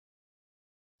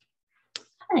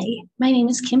Hi, my name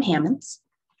is Kim Hammons.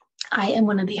 I am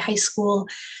one of the high school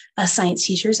science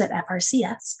teachers at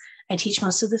FRCS. I teach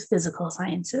most of the physical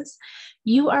sciences.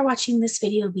 You are watching this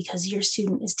video because your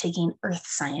student is taking earth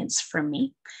science from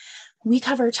me. We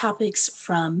cover topics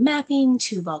from mapping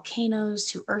to volcanoes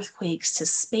to earthquakes to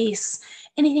space,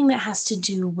 anything that has to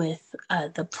do with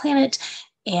the planet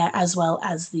as well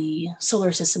as the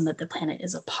solar system that the planet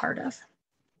is a part of.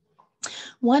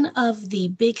 One of the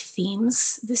big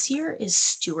themes this year is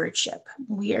stewardship.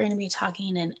 We are going to be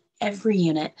talking in every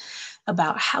unit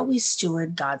about how we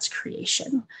steward God's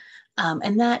creation.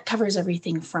 And that covers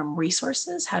everything from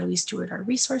resources, how do we steward our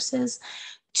resources,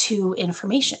 to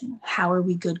information. How are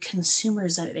we good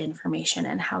consumers of information,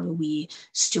 and how do we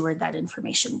steward that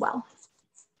information well?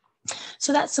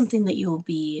 So that's something that you'll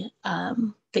be,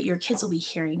 that your kids will be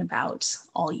hearing about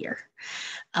all year.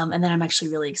 And then I'm actually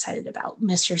really excited about.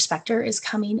 Mr. Spector is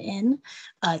coming in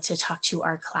to talk to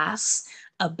our class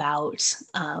about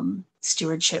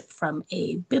stewardship from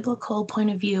a biblical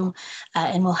point of view,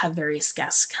 and we'll have various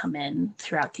guests come in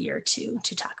throughout the year to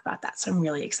talk about that. So I'm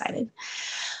really excited.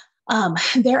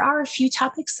 There are a few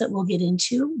topics that we'll get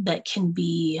into that can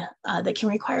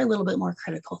require a little bit more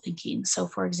critical thinking. So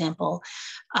for example,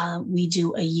 we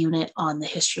do a unit on the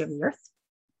history of the earth.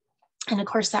 And of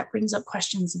course, that brings up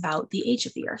questions about the age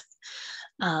of the earth.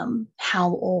 How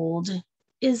old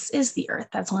is the earth?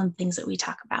 That's one of the things that we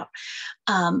talk about.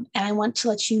 And I want to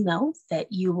let you know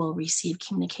that you will receive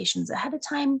communications ahead of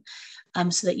time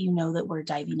so that you know that we're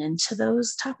diving into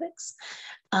those topics.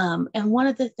 And one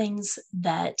of the things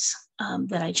that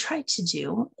I try to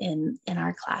do in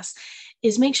our class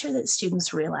is make sure that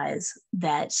students realize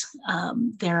that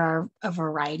there are a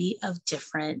variety of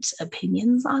different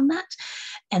opinions on that,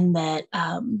 and that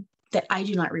that I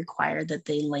do not require that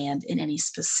they land in any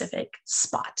specific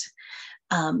spot.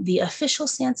 The official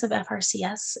stance of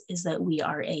FRCS is that we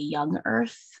are a young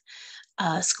Earth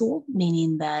school,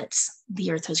 meaning that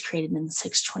the Earth was created in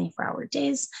 6 24-hour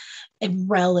days, and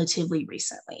relatively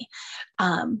recently.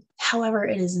 However,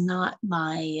 it is not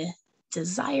my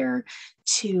desire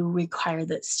to require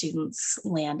that students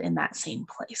land in that same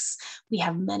place. We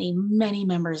have many, many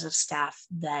members of staff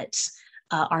that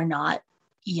are not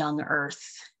young Earth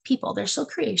people. They're still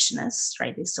creationists,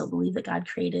 right? They still believe that God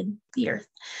created the Earth.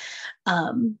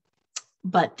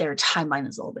 But their timeline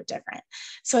is a little bit different.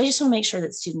 So I just want to make sure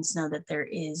that students know that there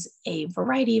is a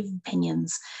variety of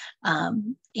opinions,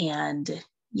 and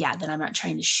yeah, that I'm not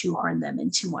trying to shoehorn them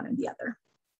into one or the other.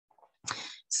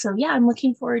 So yeah, I'm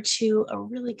looking forward to a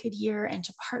really good year and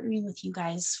to partnering with you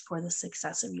guys for the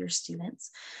success of your students.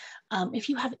 If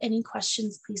you have any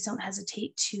questions, please don't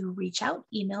hesitate to reach out.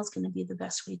 Email is going to be the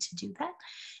best way to do that,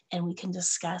 and we can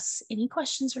discuss any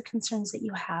questions or concerns that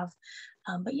you have.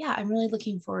 But yeah, I'm really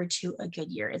looking forward to a good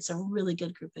year. It's a really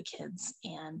good group of kids,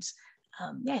 and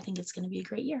yeah, I think it's going to be a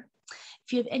great year.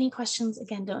 If you have any questions,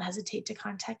 again, don't hesitate to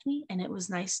contact me, and it was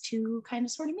nice to kind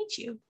of sort of meet you.